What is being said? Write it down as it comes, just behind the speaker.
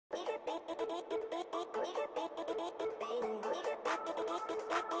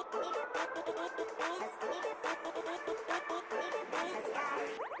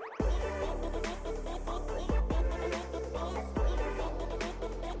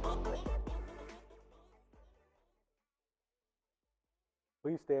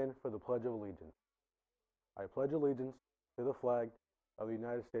Please stand for the Pledge of Allegiance. I pledge allegiance to the flag of the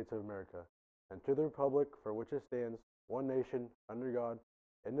United States of America and to the republic for which it stands, one nation, under God,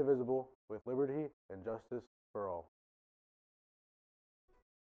 indivisible, with liberty and justice for all.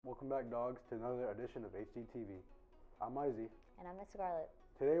 Welcome back, dogs, to another edition of HDTV. I'm Izzy. And I'm Miss Scarlett.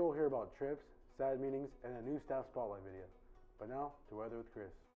 Today we'll hear about trips, sad meetings, and a new staff spotlight video. But now, to Weather with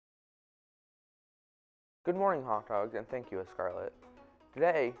Chris. Good morning, hot dogs, and thank you, Scarlett.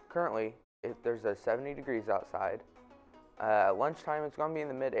 Today, currently, there's 70 degrees outside. Lunchtime, it's going to be in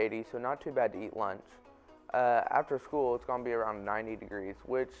the mid-80s, so not too bad to eat lunch. After school, it's going to be around 90 degrees,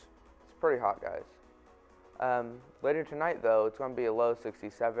 which is pretty hot, guys. Later tonight, though, it's going to be a low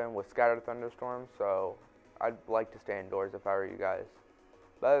 67 with scattered thunderstorms, so I'd like to stay indoors if I were you guys.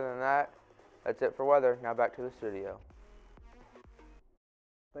 But other than that, that's it for weather. Now back to the studio.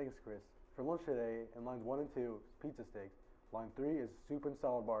 Thanks, Chris. For lunch today, in lines 1 and 2 is pizza sticks, line 3 is soup and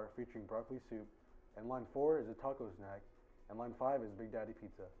salad bar featuring broccoli soup, and line 4 is a taco snack, and line 5 is Big Daddy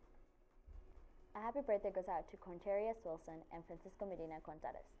Pizza. A happy birthday goes out to Contarius Wilson and Francisco Medina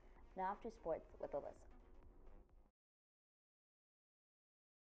Contreras. Now off to sports with Alyssa.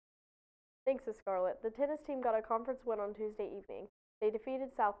 Thanks to Scarlett. The tennis team got a conference win on Tuesday evening. They defeated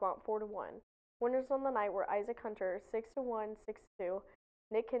Southmont 4-1. Winners on the night were Isaac Hunter 6-1, 6-2,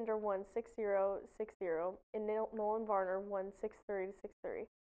 Nick Kinder won 6-0, 6-0, and Nolan Varner won 6-3, 6-3.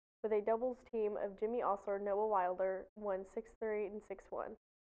 With a doubles team of Jimmy Osler, Noah Wilder won 6-3 and 6-1.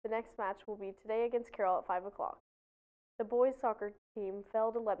 The next match will be today against Carroll at 5 o'clock. The boys soccer team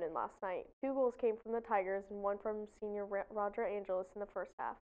fell to Lebanon last night. 2 goals came from the Tigers and 1 from senior Roger Angeles in the first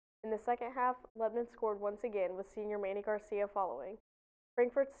half. In the second half, Lebanon scored once again with senior Manny Garcia following.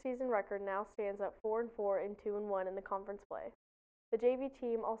 Frankfurt's season record now stands at 4-4 and 2-1 in the conference play. The JV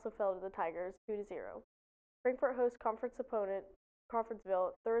team also fell to the Tigers 2-0. Frankfurt hosts conference opponent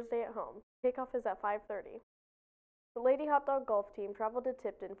Crawfordsville Thursday at home. Kickoff is at 5:30. The Lady Hot Dog golf team traveled to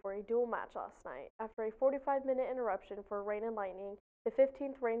Tipton for a dual match last night. After a 45-minute interruption for rain and lightning, the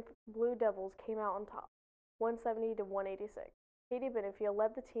 15th ranked Blue Devils came out on top, 170 to 186. Katie Benefield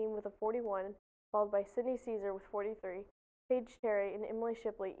led the team with a 41, followed by Sydney Caesar with 43, Paige Terry and Emily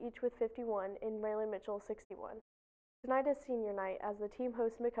Shipley each with 51, and Raylan Mitchell 61. Tonight is senior night as the team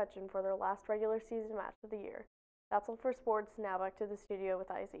hosts McCutcheon for their last regular season match of the year. That's all for sports. Now back to the studio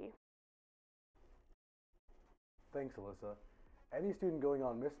with IZ. Thanks, Alyssa. Any student going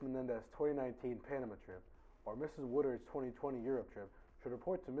on Miss Menendez 2019 Panama trip or Mrs. Woodard's 2020 Europe trip should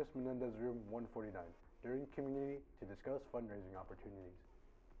report to Miss Menendez room 149 during community to discuss fundraising opportunities.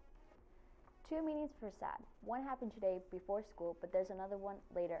 2 meetings for SAD. One happened today before school, but there's another one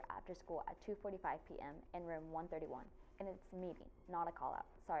later after school at 2:45 p.m. in room 131. And it's a meeting, not a call out.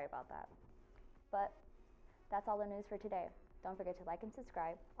 Sorry about that. But that's all the news for today. Don't forget to like and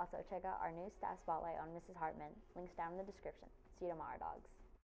subscribe. Also check out our new staff spotlight on Mrs. Hartman. Links down in the description. See you tomorrow, dogs.